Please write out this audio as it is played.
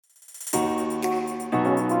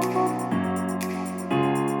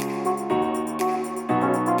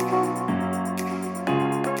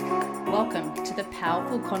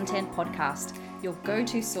Powerful Content Podcast, your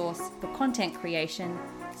go-to source for content creation,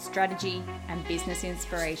 strategy, and business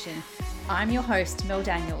inspiration. I'm your host, Mel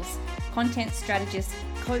Daniels, content strategist,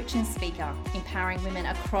 coach, and speaker, empowering women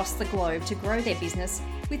across the globe to grow their business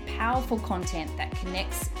with powerful content that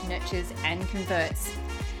connects, nurtures, and converts.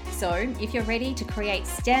 So if you're ready to create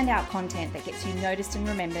standout content that gets you noticed and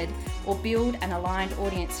remembered, or build an aligned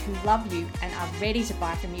audience who love you and are ready to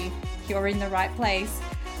buy from you, you're in the right place.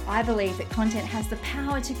 I believe that content has the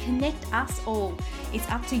power to connect us all. It's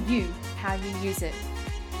up to you how you use it.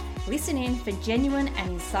 Listen in for genuine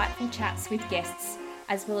and insightful chats with guests,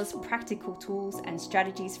 as well as practical tools and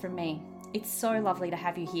strategies from me. It's so lovely to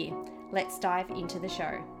have you here. Let's dive into the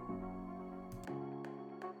show.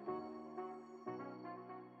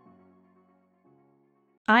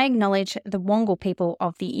 I acknowledge the Wongal people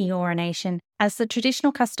of the Eora Nation as the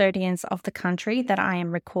traditional custodians of the country that I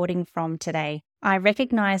am recording from today. I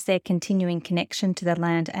recognise their continuing connection to the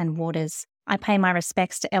land and waters. I pay my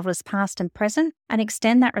respects to elders past and present and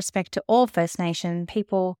extend that respect to all First Nation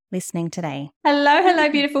people listening today. Hello,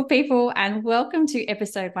 beautiful people, and welcome to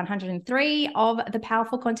episode 103 of the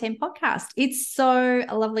Powerful Content Podcast. It's so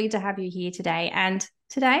lovely to have you here today. And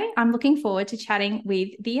today I'm looking forward to chatting with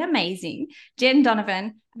the amazing Jenn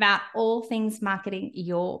Donovan about all things marketing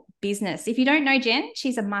your business. If you don't know Jenn,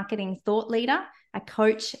 she's a marketing thought leader, a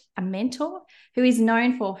coach, a mentor who is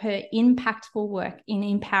known for her impactful work in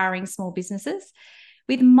empowering small businesses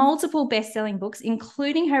with multiple best-selling books,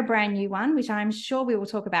 including her brand new one, which I'm sure we will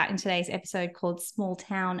talk about in today's episode, called Small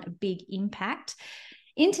Town, Big Impact,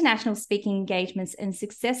 international speaking engagements, and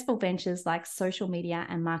successful ventures like Social Media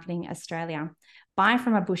and Marketing Australia. Buy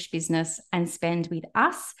from a bush business and spend with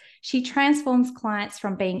us. She transforms clients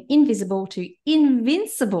from being invisible to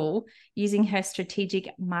invincible using her strategic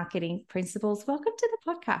marketing principles. Welcome to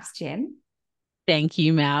the podcast, Jenn. Thank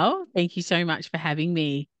you, Mel. Thank you so much for having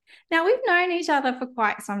me. Now, we've known each other for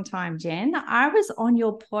quite some time, Jenn. I was on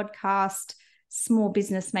your podcast, Small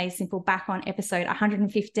Business Made Simple, back on episode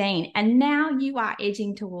 115, and now you are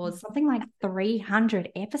edging towards something like 300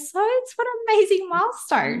 episodes. What an amazing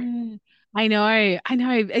milestone. I know.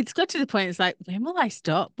 It's got to the point, it's like, when will I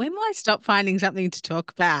stop? When will I stop finding something to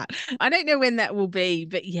talk about? I don't know when that will be,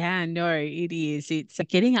 but yeah, no, it is. It's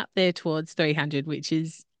getting up there towards 300, which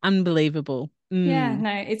is unbelievable. Yeah, no,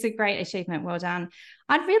 it's a great achievement. Well done.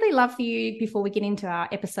 I'd really love for you, before we get into our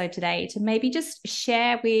episode today, to maybe just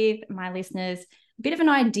share with my listeners a bit of an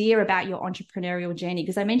idea about your entrepreneurial journey,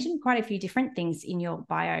 because I mentioned quite a few different things in your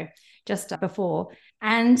bio just before,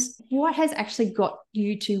 and what has actually got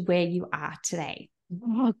you to where you are today.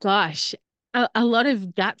 Oh, gosh. A lot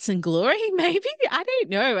of guts and glory, maybe. I don't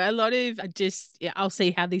know. A lot of I'll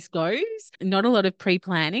see how this goes. Not a lot of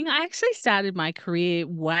pre-planning. I actually started my career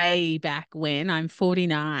way back when, I'm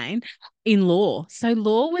 49, in law. So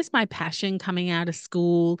law was my passion coming out of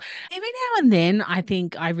school. Every now and then I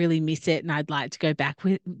think I really miss it and I'd like to go back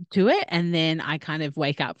to it. And then I kind of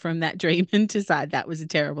wake up from that dream and decide that was a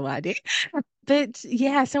terrible idea. But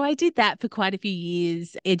yeah, so I did that for quite a few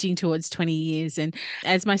years, edging towards 20 years. And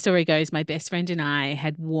as my story goes, my best friend and I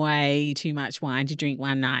had way too much wine to drink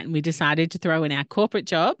one night, and we decided to throw in our corporate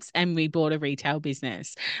jobs and we bought a retail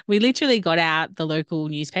business. We literally got out the local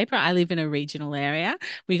newspaper. I live in a regional area.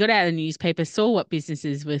 We got out a newspaper, saw what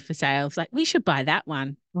businesses were for sale. Like, we should buy that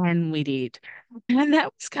one. And we did. And that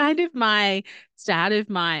was kind of my start of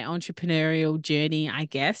my entrepreneurial journey, I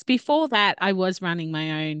guess. Before that, I was running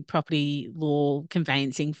my own property law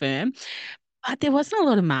conveyancing firm, but there wasn't a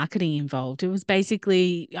lot of marketing involved. It was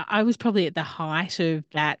basically, I was probably at the height of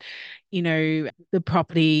that, the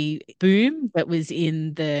property boom that was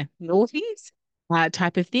in the noughties.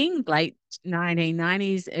 Type of thing, late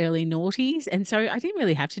 1990s, early noughties. And so I didn't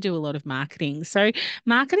really have to do a lot of marketing. So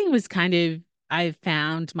marketing was kind of, I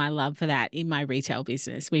found my love for that in my retail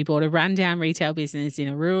business. We bought a rundown retail business in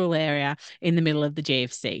a rural area in the middle of the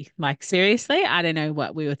GFC. Like, seriously, I don't know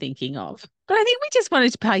what we were thinking of. But I think we just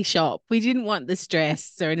wanted to play shop. We didn't want the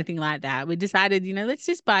stress or anything like that. We decided, let's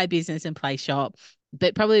just buy a business and play shop.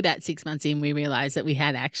 But probably about 6 months in, we realized that we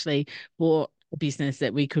had actually bought a business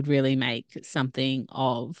that we could really make something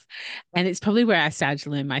of. And it's probably where I started to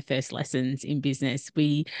learn my first lessons in business.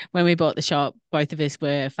 When we bought the shop, both of us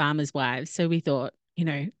were farmers' wives. So we thought,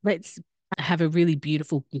 let's have a really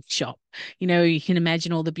beautiful gift shop. You can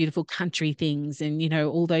imagine all the beautiful country things and,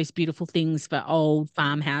 all those beautiful things for old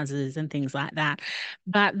farmhouses and things like that.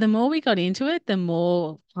 But the more we got into it, the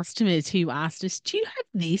more customers who asked us, do you have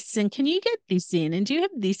this? And can you get this in? And do you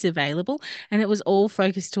have this available? And it was all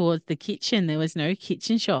focused towards the kitchen. There was no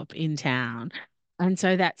kitchen shop in town. And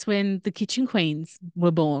so that's when the Kitchen Queens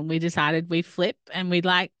were born. We decided we flip and we'd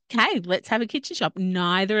like, okay, let's have a kitchen shop.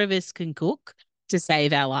 Neither of us can cook to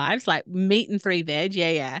save our lives, like meat and three veg,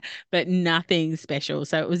 yeah, yeah, but nothing special.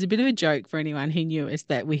 So it was a bit of a joke for anyone who knew us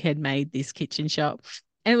that we had made this kitchen shop.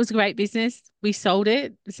 And it was a great business. We sold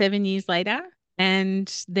it 7 years later.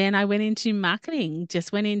 And then I went into marketing,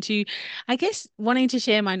 just went into, I guess, wanting to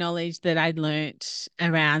share my knowledge that I'd learnt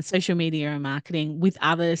around social media and marketing with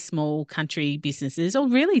other small country businesses or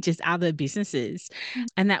really just other businesses.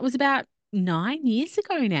 And that was about 9 years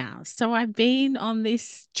ago now. So I've been on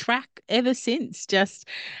this track ever since, just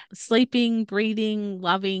sleeping, breathing,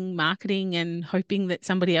 loving marketing and hoping that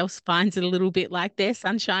somebody else finds it a little bit like their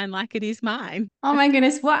sunshine, like it is mine. Oh my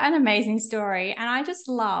goodness, what an amazing story. And I just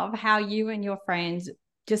love how you and your friends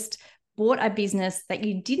just bought a business that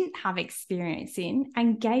you didn't have experience in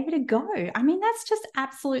and gave it a go. I mean, that's just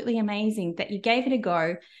absolutely amazing that you gave it a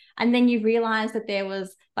go. And then you realized that there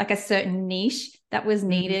was like a certain niche that was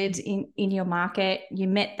needed in your market. You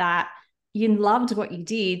met that. You loved what you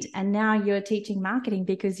did. And now you're teaching marketing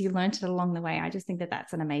because you learned it along the way. I just think that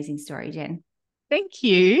that's an amazing story, Jenn. Thank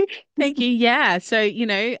you. Thank you. Yeah. So,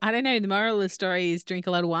 I don't know. The moral of the story is drink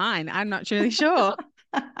a lot of wine. I'm not really sure.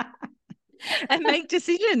 And make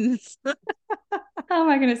decisions. Oh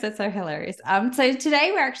my goodness, that's so hilarious. So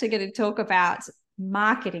today we're actually going to talk about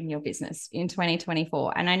marketing your business in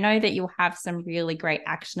 2024. And I know that you'll have some really great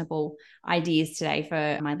actionable ideas today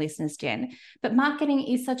for my listeners, Jenn. But marketing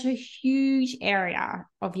is such a huge area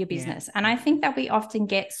of your Yeah. business. And I think that we often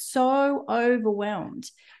get so overwhelmed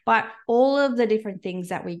by all of the different things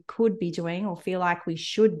that we could be doing or feel like we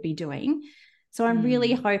should be doing. So I'm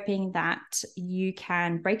really hoping that you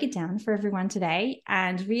can break it down for everyone today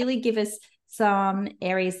and really give us some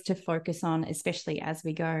areas to focus on, especially as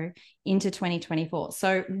we go into 2024.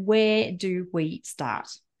 So where do we start?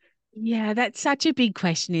 Yeah, that's such a big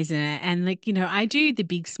question, isn't it? And I do the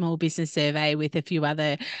big small business survey with a few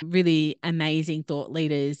other really amazing thought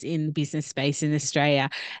leaders in the business space in Australia.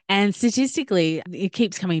 And statistically, it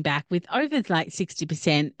keeps coming back with over like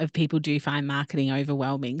 60% of people do find marketing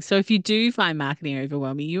overwhelming. So if you do find marketing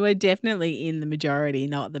overwhelming, you are definitely in the majority,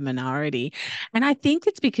 not the minority. And I think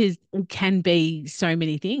it's because it can be so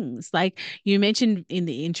many things. Like you mentioned in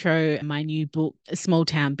the intro, my new book, Small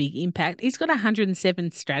Town Big Impact, it's got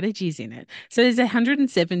 107 strategies in it. So there's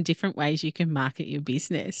 107 different ways you can market your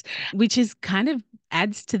business, which is kind of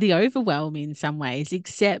adds to the overwhelm in some ways,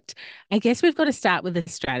 except I guess we've got to start with a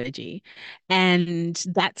strategy. And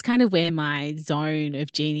that's kind of where my zone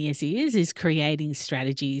of genius is creating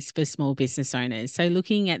strategies for small business owners. So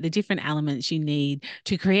looking at the different elements you need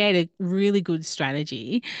to create a really good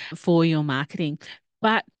strategy for your marketing.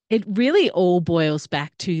 But it really all boils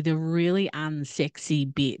back to the really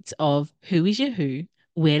unsexy bits of who is your who,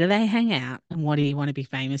 where do they hang out, and what do you want to be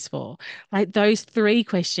famous for? Like those three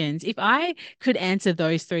questions. If I could answer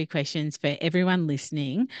those three questions for everyone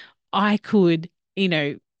listening, I could,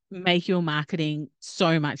 make your marketing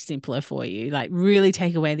so much simpler for you, like really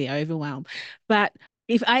take away the overwhelm. But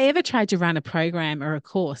if I ever tried to run a program or a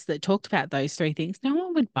course that talked about those three things, no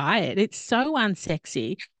one would buy it. It's so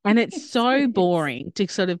unsexy and it's so boring to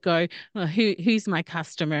sort of go, well, who's my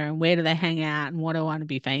customer and where do they hang out and what do I want to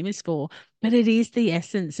be famous for? But it is the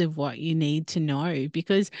essence of what you need to know,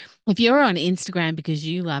 because if you're on Instagram because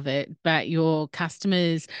you love it, but your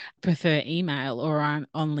customers prefer email or on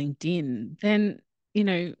LinkedIn, then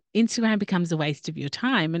Instagram becomes a waste of your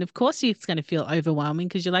time. And of course, it's going to feel overwhelming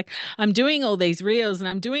because you're like, I'm doing all these reels and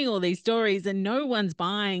I'm doing all these stories and no one's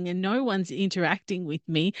buying and no one's interacting with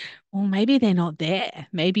me. Well, maybe they're not there.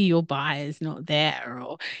 Maybe your buyer's not there.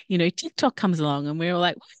 Or, TikTok comes along and we're all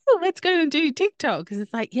like, well, let's go and do TikTok. Because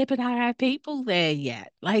it's like, yeah, but are our people there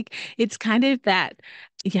yet? Like, it's kind of that.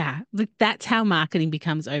 Yeah, look, that's how marketing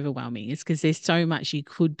becomes overwhelming, is because there's so much you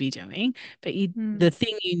could be doing, but the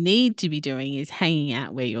thing you need to be doing is hanging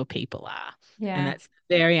out where your people are. And Yeah. that's a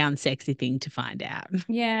very unsexy thing to find out.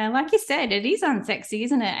 Yeah, like you said, it is unsexy,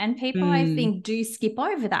 isn't it? And people, I Mm, think, do skip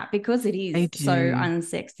over that because it I is so do.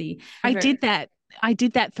 unsexy. I did that. I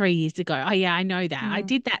did that 3 years ago. Oh yeah, I know that. I Mm,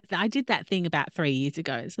 did that. I did that thing about 3 years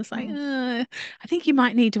ago. It's just like, mm. I think you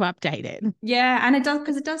might need to update it. Yeah, and it does,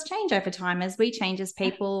 because it does change over time as we change as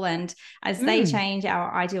people, and as they Mm, change,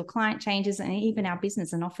 our ideal client changes, and even our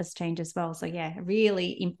business and office change as well. So yeah, a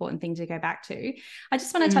really important thing to go back to. I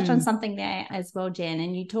just want to touch on mm. something there as well, Jenn,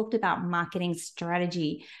 and you talked about marketing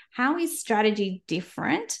strategy. How is strategy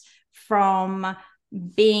different from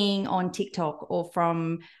being on TikTok or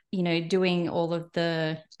from, doing all of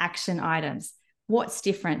the action items? What's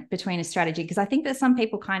different between a strategy? Because I think that some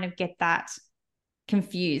people kind of get that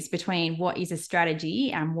confused between what is a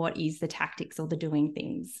strategy and what is the tactics or the doing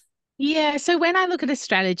things. Yeah. So when I look at a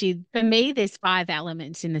strategy, for me, there's five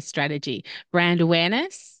elements in the strategy: brand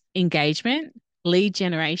awareness, engagement, lead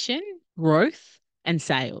generation, growth, and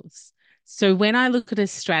sales. So when I look at a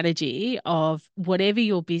strategy of whatever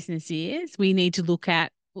your business is, we need to look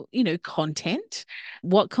at, content.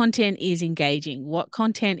 What content is engaging? What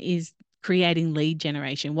content is creating lead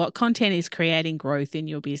generation? What content is creating growth in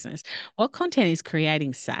your business? What content is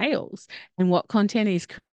creating sales? And what content is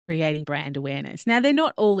creating brand awareness. Now, they're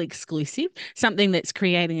not all exclusive. Something that's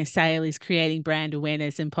creating a sale is creating brand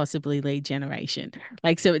awareness and possibly lead generation.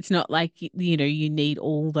 Like, so it's not like, you need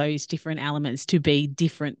all those different elements to be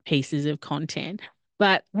different pieces of content.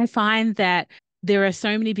 But I find that there are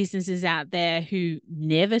so many businesses out there who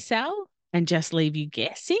never sell and just leave you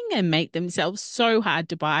guessing and make themselves so hard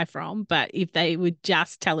to buy from. But if they would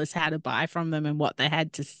just tell us how to buy from them and what they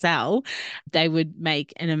had to sell, they would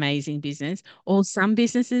make an amazing business. Or some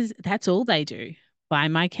businesses, that's all they do. Buy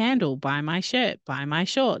my candle, buy my shirt, buy my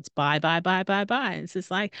shorts, buy, buy, buy, buy, buy. It's just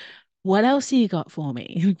like, what else have you got for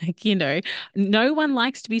me? Like, no one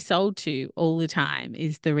likes to be sold to all the time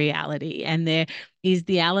is the reality. And there is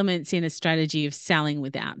the elements in a strategy of selling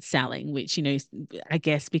without selling, which, I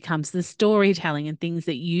guess becomes the storytelling and things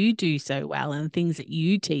that you do so well and things that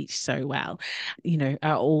you teach so well,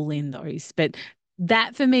 are all in those. But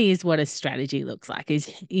that for me is what a strategy looks like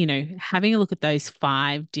is, having a look at those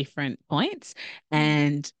five different points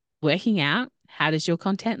and working out how does your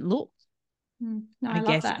content look, No, I I love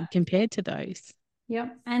guess, that. compared to those.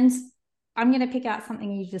 Yep. And I'm going to pick out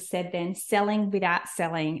something you just said then, selling without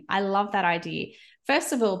selling. I love that idea.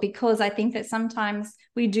 First of all, because I think that sometimes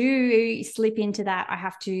we do slip into that. I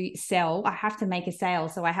have to sell, I have to make a sale.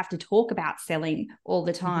 So I have to talk about selling all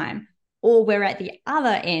the Mhm. time. Or we're at the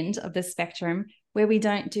other end of the spectrum where we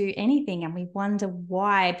don't do anything and we wonder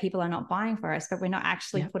why people are not buying for us, but we're not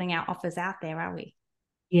actually Yeah. putting our offers out there, are we?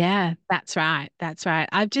 Yeah, that's right. That's right.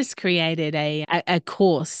 I've just created a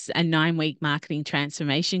course, a 9-week marketing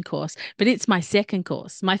transformation course, but it's my second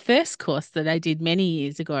course. My first course that I did many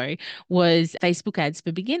years ago was Facebook ads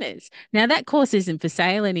for beginners. Now that course isn't for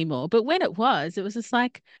sale anymore, but when it was just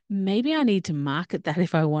like, maybe I need to market that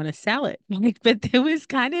if I want to sell it. But there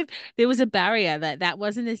was a barrier that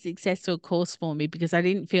wasn't a successful course for me because I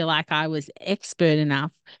didn't feel like I was expert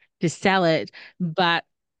enough to sell it. But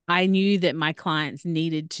I knew that my clients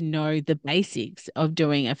needed to know the basics of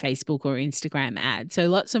doing a Facebook or Instagram ad. So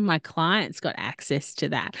lots of my clients got access to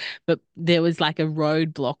that. But there was like a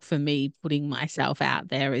roadblock for me putting myself out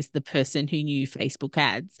there as the person who knew Facebook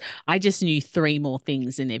ads. I just knew three more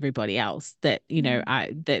things than everybody else that,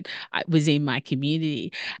 I was in my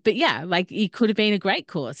community. But yeah, like it could have been a great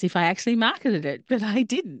course if I actually marketed it, but I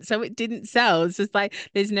didn't. So it didn't sell. It's just like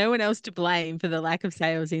there's no one else to blame for the lack of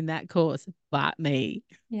sales in that course but me.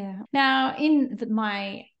 Yeah. Now, in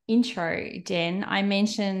my intro, Jen, I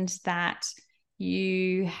mentioned that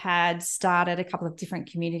you had started a couple of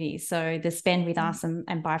different communities. So the Spend with Us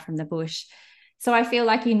and Buy from the Bush. So I feel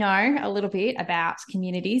like you know a little bit about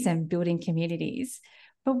communities and building communities.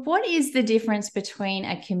 But what is the difference between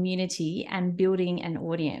a community and building an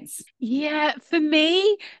audience? Yeah, for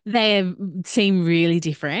me, they seem really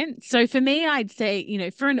different. So for me, I'd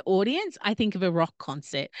say, for an audience, I think of a rock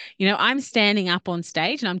concert. I'm standing up on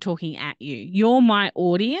stage and I'm talking at you. You're my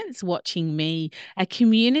audience watching me. A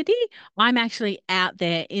community, I'm actually out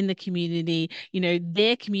there in the community.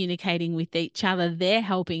 They're communicating with each other, they're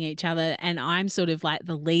helping each other. And I'm sort of like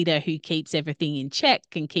the leader who keeps everything in check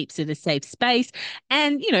and keeps it a safe space.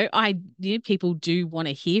 And, people do want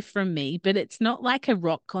to hear from me, but it's not like a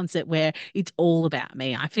rock concert where it's all about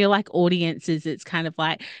me. I feel like audiences, it's kind of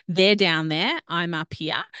like they're down there, I'm up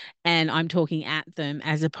here, and I'm talking at them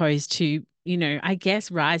as opposed to, I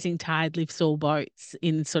guess rising tide lifts all boats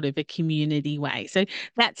in sort of a community way. So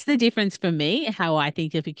that's the difference for me, how I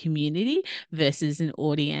think of a community versus an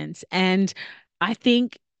audience. And I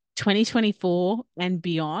think 2024 and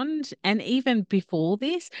beyond, and even before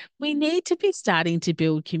this, we need to be starting to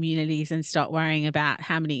build communities and stop worrying about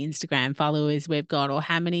how many Instagram followers we've got or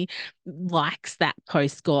how many likes that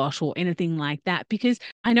post got or anything like that. Because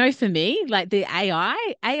I know for me, like the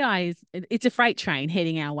AI it's a freight train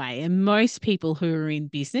heading our way. And most people who are in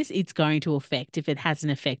business, it's going to affect if it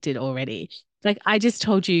hasn't affected already. Like I just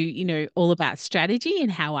told you, all about strategy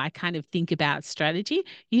and how I kind of think about strategy.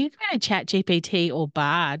 You can go to Chat GPT or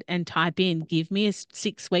Bard and type in, give me a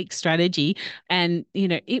 6-week strategy, and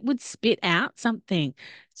it would spit out something.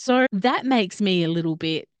 So that makes me a little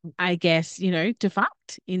bit I guess,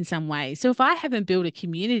 defunct in some way. So if I haven't built a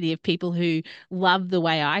community of people who love the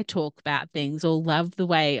way I talk about things or love the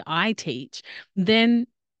way I teach, then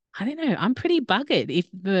I don't know, I'm pretty buggered if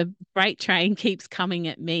the freight train keeps coming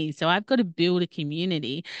at me. So I've got to build a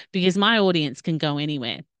community because my audience can go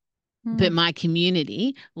anywhere. But Mm. my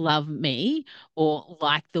community love me or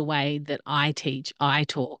like the way that I teach, I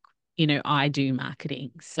talk, I do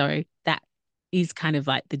marketing. So that is kind of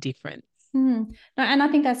like the difference. No, and I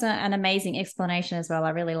think that's an amazing explanation as well. I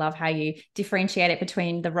really love how you differentiate it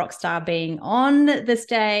between the rock star being on the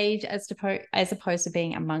stage as opposed to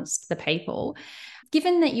being amongst the people.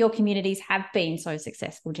 Given that your communities have been so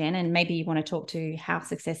successful, Jenn, and maybe you want to talk to how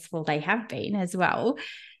successful they have been as well,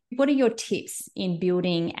 what are your tips in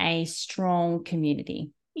building a strong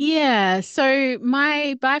community? Yeah, so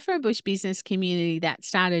my Buy for a Bush business community that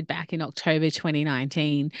started back in October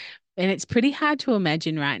 2019. And it's pretty hard to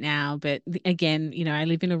imagine right now. But again, I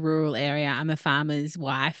live in a rural area. I'm a farmer's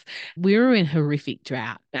wife. We were in horrific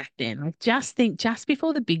drought back then. Like just think, just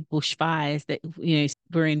before the big bushfires that,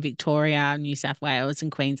 were in Victoria, New South Wales,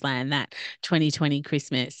 and Queensland that 2020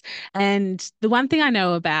 Christmas. And the one thing I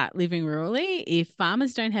know about living rurally, if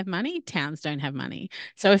farmers don't have money, towns don't have money.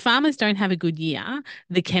 So if farmers don't have a good year,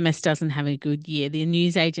 the chemist doesn't have a good year, the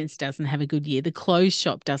newsagents doesn't have a good year, the clothes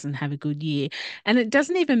shop doesn't have a good year. And it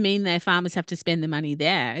doesn't even mean their farmers have to spend the money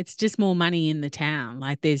there. It's just more money in the town.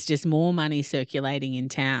 Like there's just more money circulating in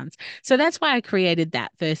towns. So that's why I created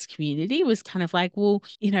that first community was kind of like, well,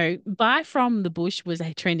 buy from the bush was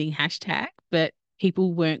a trending hashtag, but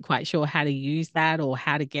people weren't quite sure how to use that or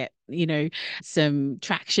how to get, some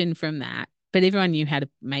traction from that. But everyone knew how to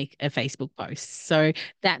make a Facebook post. So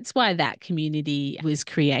that's why that community was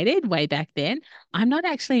created way back then. I'm not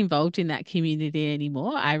actually involved in that community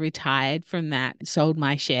anymore. I retired from that, sold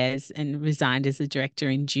my shares, and resigned as the director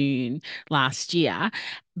in June last year.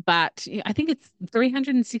 But I think it's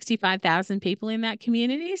 365,000 people in that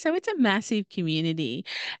community. So it's a massive community.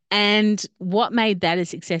 And what made that a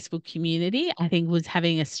successful community, I think, was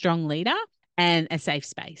having a strong leader and a safe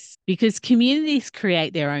space because communities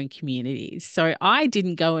create their own communities. So I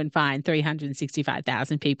didn't go and find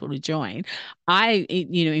 365,000 people to join. I,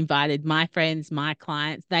 invited my friends, my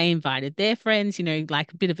clients, they invited their friends,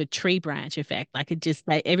 like a bit of a tree branch effect. Like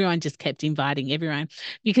everyone just kept inviting everyone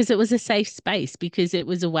because it was a safe space, because it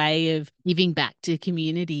was a way of giving back to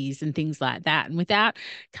communities and things like that. And without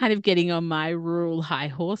kind of getting on my rural high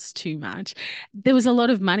horse too much, there was a lot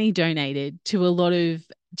of money donated to a lot of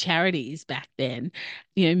charities back then,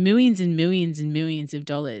 millions and millions and millions of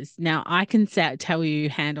dollars. Now, I can tell you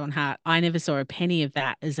hand on heart, I never saw a penny of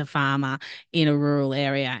that as a farmer in a rural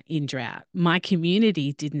area in drought. My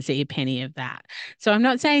community didn't see a penny of that. So I'm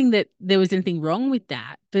not saying that there was anything wrong with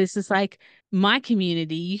that, but it's just like my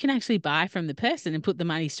community, you can actually buy from the person and put the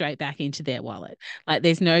money straight back into their wallet. Like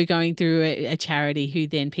there's no going through a charity who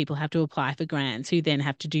then people have to apply for grants, who then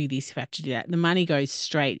have to do this, who have to do that. The money goes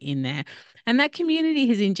straight in there. And that community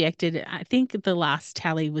has injected, I think the last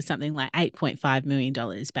tally was something like $8.5 million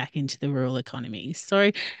back into the rural economy.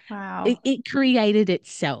 So Wow. it created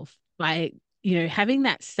itself by, having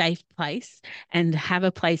that safe place and have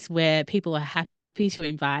a place where people are happy to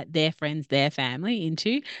invite their friends, their family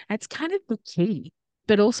into. That's kind of the key,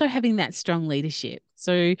 but also having that strong leadership.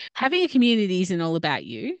 So having a community isn't all about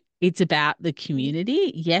you. It's about the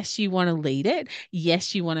community. Yes, you want to lead it.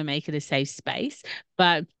 Yes, you want to make it a safe space,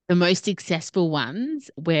 but the most successful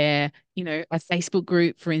ones where, a Facebook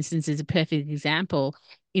group, for instance, is a perfect example.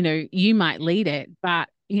 You might lead it, but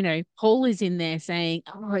Paul is in there saying,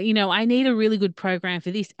 oh, I need a really good program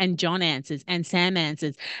for this. And John answers and Sam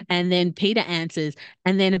answers and then Peter answers.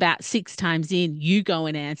 And then about 6 times in, you go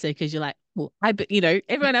and answer because you're like, well,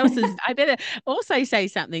 everyone else is, I better also say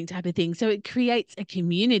something type of thing. So it creates a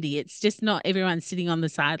community. It's just not everyone sitting on the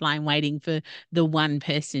sideline waiting for the one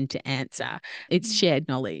person to answer. It's shared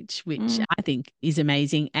knowledge, which Mm. I think is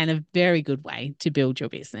amazing and a very good way to build your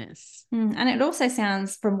business. And it also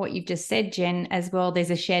sounds from what you've just said, Jenn, as well,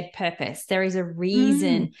 there's a shared purpose. There is a Mm,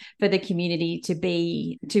 reason for the community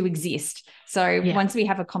to exist. So yeah. once we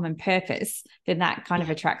have a common purpose, then that kind of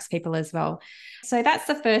Yeah. attracts people as well. So that's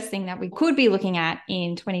the first thing that we could be looking at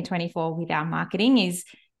in 2024 with our marketing is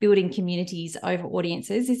building communities over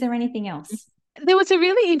audiences. Is there anything else? There was a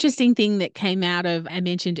really interesting thing that came out of, I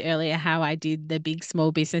mentioned earlier how I did the big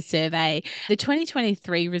small business survey. The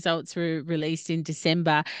 2023 results were released in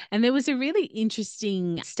December, and there was a really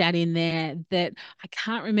interesting stat in there that I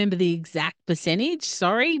can't remember the exact percentage,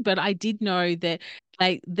 sorry, but I did know that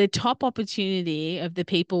like the top opportunity of the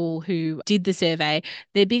people who did the survey,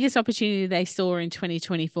 their biggest opportunity they saw in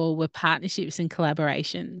 2024 were partnerships and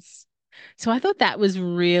collaborations. So I thought that was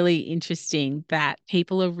really interesting that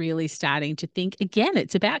people are really starting to think again,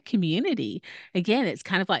 it's about community. Again, it's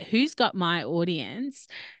kind of like who's got my audience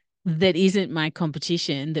that isn't my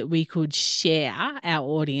competition that we could share our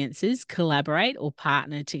audiences, collaborate or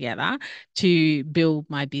partner together to build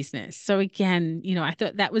my business. So again, I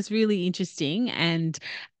thought that was really interesting and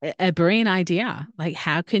a brilliant idea. Like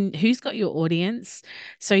who's got your audience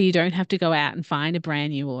so you don't have to go out and find a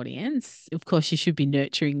brand new audience. Of course, you should be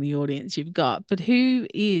nurturing the audience you've got, but who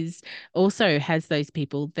is also has those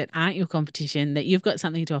people that aren't your competition that you've got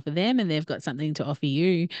something to offer them and they've got something to offer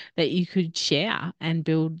you that you could share and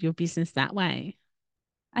build your business that way.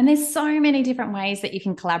 And there's so many different ways that you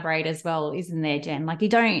can collaborate as well, isn't there, Jen? Like you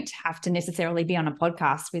don't have to necessarily be on a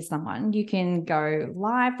podcast with someone. You can go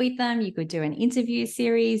live with them. You could do an interview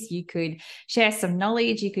series. You could share some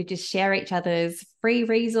knowledge. You could just share each other's free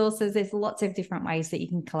resources. There's lots of different ways that you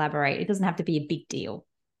can collaborate. It doesn't have to be a big deal.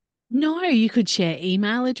 No, you could share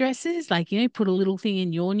email addresses, like, put a little thing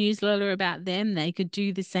in your newsletter about them. They could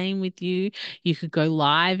do the same with you. You could go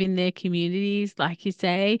live in their communities, like you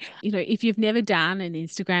say. If you've never done an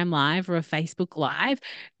Instagram live or a Facebook live,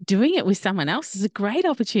 doing it with someone else is a great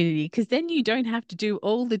opportunity because then you don't have to do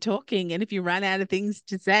all the talking. And if you run out of things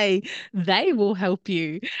to say, they will help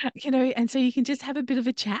and so you can just have a bit of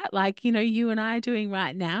a chat like, you and I are doing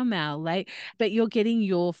right now, Mel. But you're getting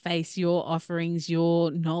your face, your offerings,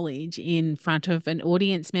 your knowledge in front of an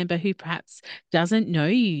audience member who perhaps doesn't know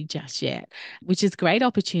you just yet, which is great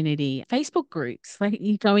opportunity. Facebook groups, like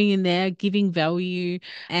you going in there, giving value,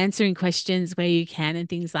 answering questions where you can and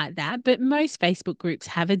things like that. But most Facebook groups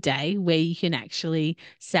have a day where you can actually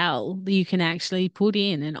sell, you can actually put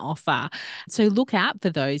in an offer. So look out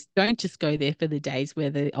for those. Don't just go there for the days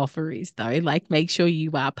where the offer is, though. Like make sure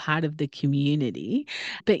you are part of the community.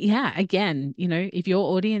 But yeah, again, if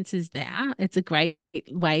your audience is there, it's a great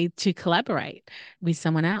way to collaborate with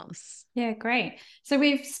someone else. Yeah, great. So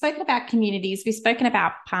we've spoken about communities, we've spoken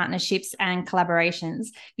about partnerships and collaborations.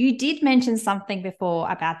 You did mention something before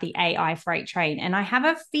about the AI freight train, and I have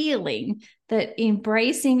a feeling that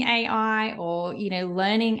embracing AI or,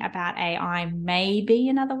 learning about AI may be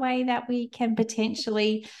another way that we can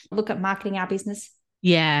potentially look at marketing our business.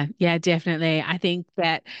 Yeah, yeah, definitely. I think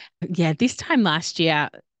that, yeah, this time last year,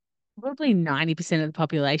 probably 90% of the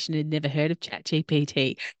population had never heard of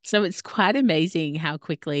ChatGPT. So it's quite amazing how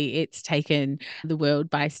quickly it's taken the world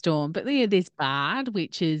by storm. But there's Bard,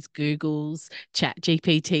 which is Google's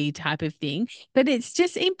ChatGPT type of thing. But it's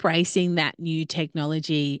just embracing that new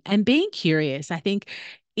technology and being curious. I think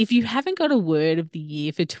if you haven't got a word of the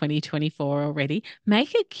year for 2024 already,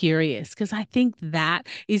 make it curious because I think that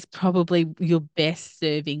is probably your best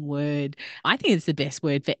serving word. I think it's the best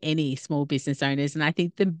word for any small business owners. And I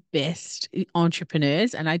think the best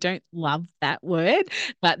entrepreneurs, and I don't love that word,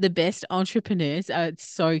 but the best entrepreneurs are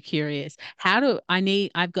so curious.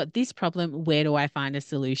 I've got this problem. Where do I find a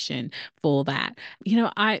solution for that?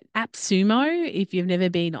 AppSumo, if you've never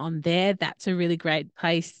been on there, that's a really great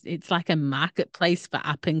place. It's like a marketplace for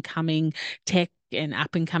up and coming tech and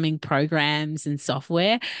up and coming programs and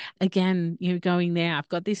software. Again, going there, I've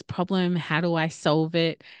got this problem. How do I solve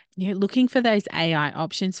it? Looking for those AI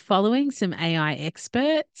options, following some AI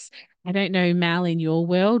experts. I don't know, Mal, in your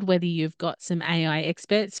world, whether you've got some AI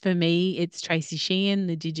experts. For me, it's Tracy Sheehan,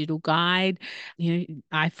 the digital guide.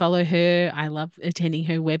 I follow her. I love attending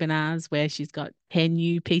her webinars where she's got 10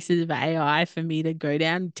 new pieces of AI for me to go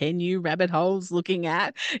down 10 new rabbit holes looking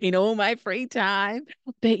at in all my free time.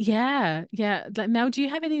 But yeah, yeah. Like, Mel, do you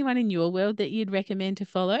have anyone in your world that you'd recommend to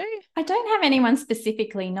follow? I don't have anyone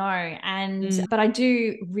specifically, no. But I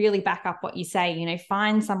do really back up what you say,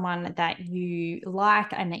 find someone that you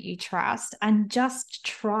like and that you trust and just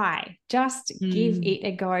try, just give Mm. it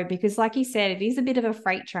a go. Because like you said, it is a bit of a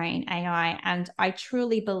freight train, AI. And I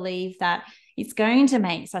truly believe that it's going to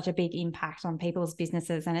make such a big impact on people's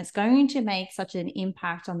businesses, and it's going to make such an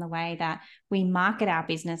impact on the way that we market our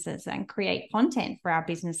businesses and create content for our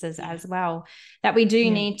businesses as well, that we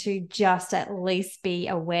do need to just at least be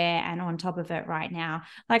aware and on top of it right now.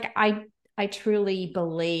 Like I truly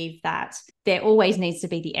believe that there always needs to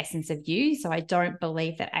be the essence of you. So I don't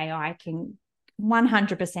believe that AI can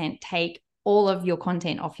 100% take all of your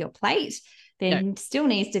content off your plate. There still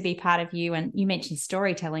needs to be part of you. And you mentioned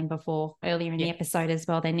storytelling before earlier in the episode as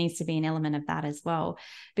well. There needs to be an element of that as well.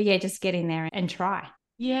 But yeah, just get in there and try.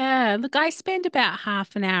 Yeah, look, I spend about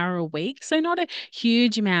half an hour a week, so not a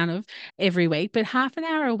huge amount of every week, but half an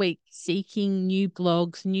hour a week seeking new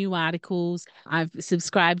blogs, new articles. I've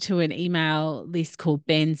subscribed to an email list called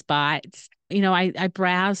Ben's Bites. I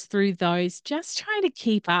browse through those, just trying to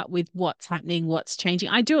keep up with what's happening, what's changing.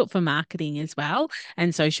 I do it for marketing as well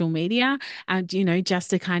and social media, and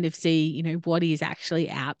just to kind of see, what is actually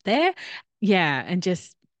out there. Yeah, and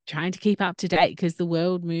just trying to keep up to date because the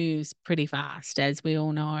world moves pretty fast, as we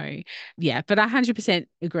all know. Yeah, but I 100%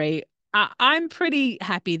 agree. I'm pretty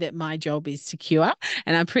happy that my job is secure,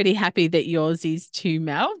 and I'm pretty happy that yours is too,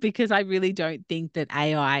 Mel, because I really don't think that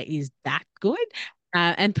AI is that good.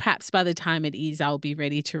 And perhaps by the time it is, I'll be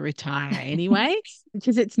ready to retire anyway,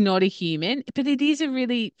 because it's not a human. But it is a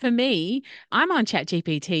really, for me, I'm on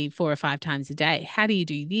ChatGPT 4 or 5 times a day. How do you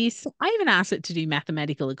do this? I even asked it to do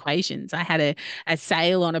mathematical equations. I had a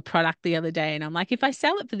sale on a product the other day, and I'm like, if I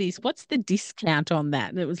sell it for this, what's the discount on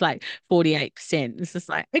that? And it was like 48%. It's just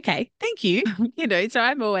like, okay, thank you. So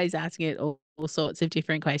I'm always asking it all sorts of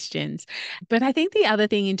different questions. But I think the other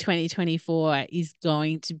thing in 2024 is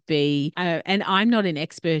going to be, and I'm not an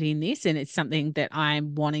expert in this, and it's something that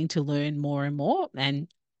I'm wanting to learn more and more and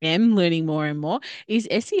am learning more and more, is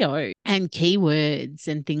SEO and keywords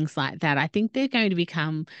and things like that. I think they're going to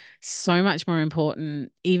become so much more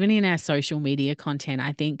important, even in our social media content.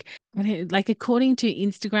 I think, like, according to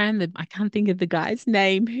Instagram, I can't think of the guy's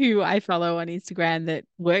name who I follow on Instagram that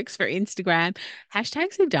works for Instagram.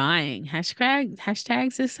 Hashtags are dying.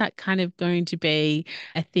 Hashtags are kind of going to be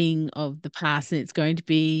a thing of the past, and it's going to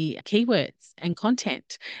be keywords and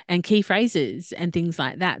content and key phrases and things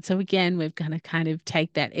like that. So again, we're going to kind of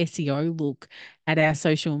take that SEO look at our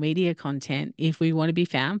social media content if we want to be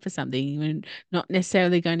found for something. We're not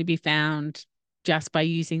necessarily going to be found just by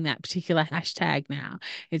using that particular hashtag now.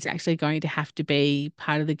 It's actually going to have to be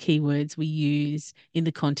part of the keywords we use in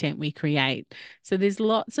the content we create. So there's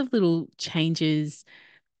lots of little changes.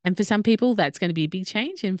 And for some people, that's going to be a big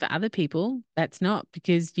change. And for other people, that's not,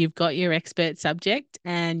 because you've got your expert subject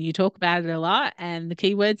and you talk about it a lot and the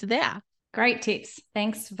keywords are there. Great tips.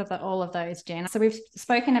 Thanks for all of those, Jen. So we've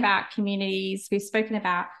spoken about communities, we've spoken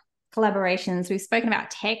about collaborations, we've spoken about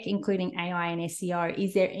tech, including AI and SEO.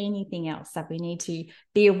 Is there anything else that we need to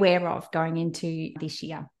be aware of going into this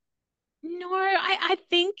year? No, I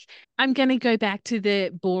think I'm going to go back to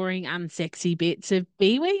the boring, unsexy bits of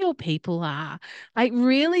be where your people are. Like,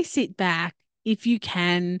 really sit back if you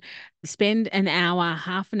can, spend an hour,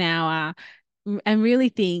 half an hour, and really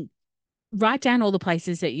think, write down all the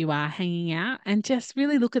places that you are hanging out and just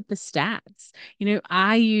really look at the stats.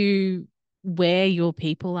 Are you where your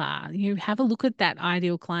people are? You have a look at that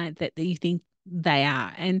ideal client that you think they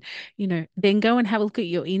are, and then go and have a look at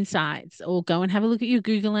your insights, or go and have a look at your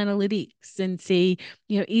Google Analytics and see,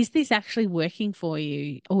 is this actually working for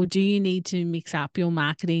you, or do you need to mix up your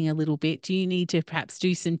marketing a little bit? Do you need to perhaps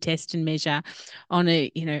do some test and measure on a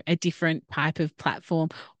different type of platform?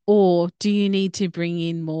 Or do you need to bring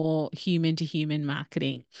in more human to human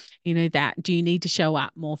marketing? That, do you need to show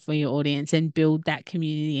up more for your audience and build that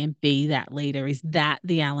community and be that leader? Is that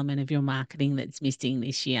the element of your marketing that's missing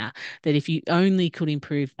this year? That if you only could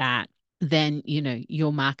improve that, then,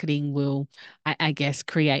 your marketing will, I guess,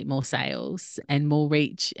 create more sales and more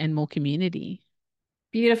reach and more community.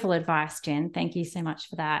 Beautiful advice, Jen. Thank you so much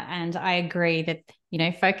for that. And I agree that,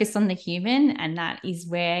 focus on the human, and that is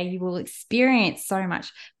where you will experience so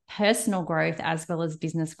much personal growth as well as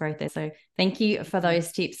business growth. So thank you for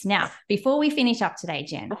those tips. Now, before we finish up today,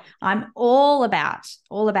 Jen, I'm all about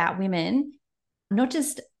women, not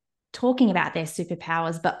just talking about their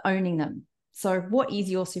superpowers, but owning them. So what is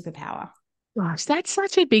your superpower? Gosh, that's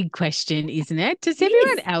such a big question, isn't it? Does It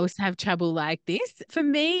everyone is. else have trouble like this? For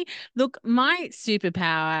me, look, my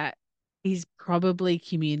superpower is probably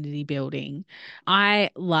community building.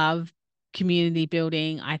 I love community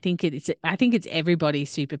building. I think it's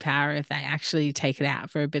everybody's superpower if they actually take it out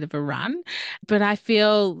for a bit of a run. But I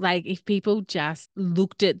feel like if people just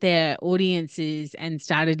looked at their audiences and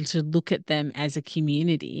started to look at them as a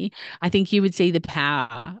community, I think you would see the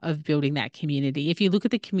power of building that community. If you look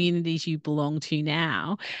at the communities you belong to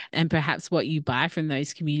now, and perhaps what you buy from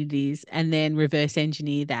those communities, and then reverse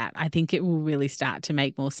engineer that, I think it will really start to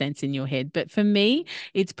make more sense in your head. But for me,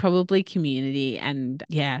 it's probably community, and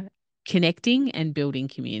yeah, connecting and building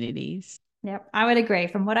communities. Yep, I would agree.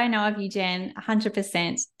 From what I know of you, Jen,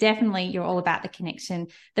 100%. Definitely, you're all about the connection,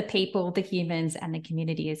 the people, the humans, and the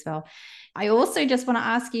community as well. I also just want to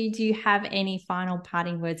ask you, do you have any final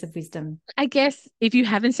parting words of wisdom? I guess if you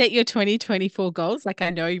haven't set your 2024 goals, like I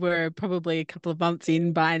know you were probably a couple of months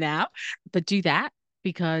in by now, but do that,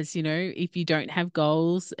 because, if you don't have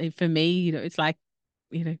goals, for me, it's like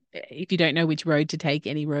if you don't know which road to take,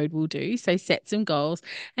 any road will do. So set some goals.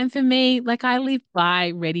 And for me, like I live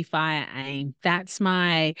by ready, fire, aim. That's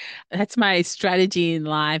my strategy in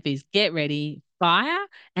life is get ready, fire,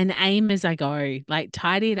 and aim as I go. Like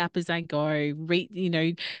tidy it up as I go,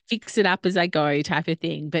 fix it up as I go type of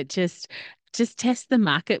thing. But just test the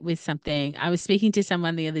market with something. I was speaking to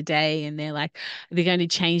someone the other day and they're like, they're going to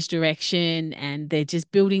change direction and they're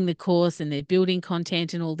just building the course and they're building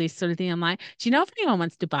content and all this sort of thing. I'm like, do you know if anyone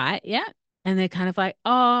wants to buy it yet? And they're kind of like,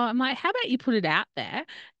 oh, I'm like, how about you put it out there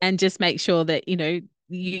and just make sure that,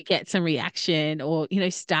 you get some reaction or,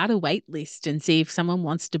 start a wait list and see if someone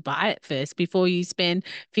wants to buy it first before you spend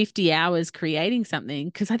 50 hours creating something.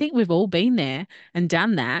 Because I think we've all been there and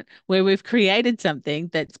done that where we've created something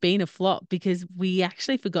that's been a flop because we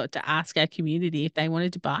actually forgot to ask our community if they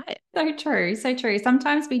wanted to buy it. So true, so true.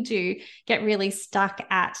 Sometimes we do get really stuck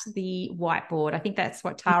at the whiteboard. I think that's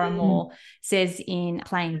what Tara Mm. Moore says in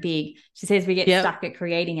Playing Big. She says we get Yep. stuck at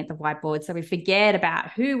creating at the whiteboard. So we forget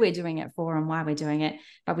about who we're doing it for and why we're doing it,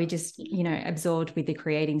 but we just, absorbed with the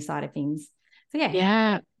creating side of things. So yeah.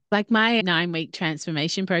 Yeah. Like my 9-week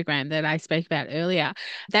transformation program that I spoke about earlier,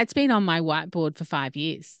 that's been on my whiteboard for 5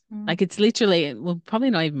 years. Mm. Like it's literally, well, probably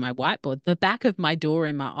not even my whiteboard, the back of my door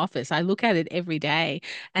in my office. I look at it every day.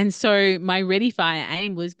 And so my Ready Fire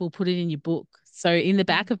Aim was we'll put it in your book. So in the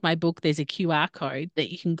back of my book, there's a QR code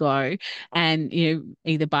that you can go and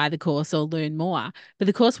either buy the course or learn more. But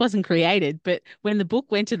the course wasn't created. But when the book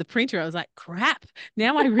went to the printer, I was like, crap,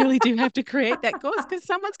 now I really do have to create that course because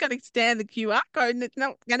someone's going to scan the QR code and it's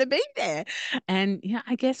not going to be there. And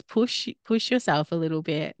I guess push yourself a little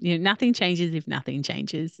bit. Nothing changes if nothing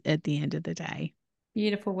changes at the end of the day.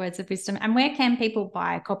 Beautiful words of wisdom. And where can people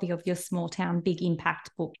buy a copy of your Small Town Big Impact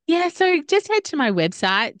book? Yeah, so just head to my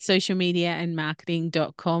website,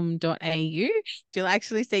 socialmediaandmarketing.com.au. You'll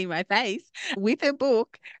actually see my face with a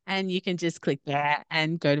book, and you can just click there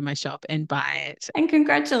and go to my shop and buy it. And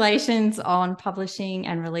congratulations on publishing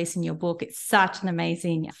and releasing your book. It's such an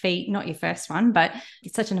amazing feat. Not your first one, but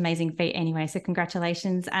it's such an amazing feat anyway. So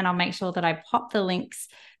congratulations. And I'll make sure that I pop the links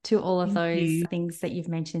to all of Thank those you. things that you've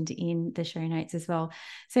mentioned in the show notes as well.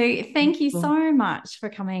 So thank you so much for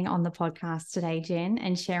coming on the podcast today, Jenn,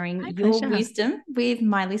 and sharing My your pleasure. wisdom with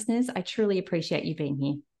my listeners. I truly appreciate you being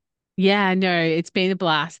here. Yeah, no, it's been a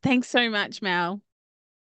blast. Thanks so much, Mel.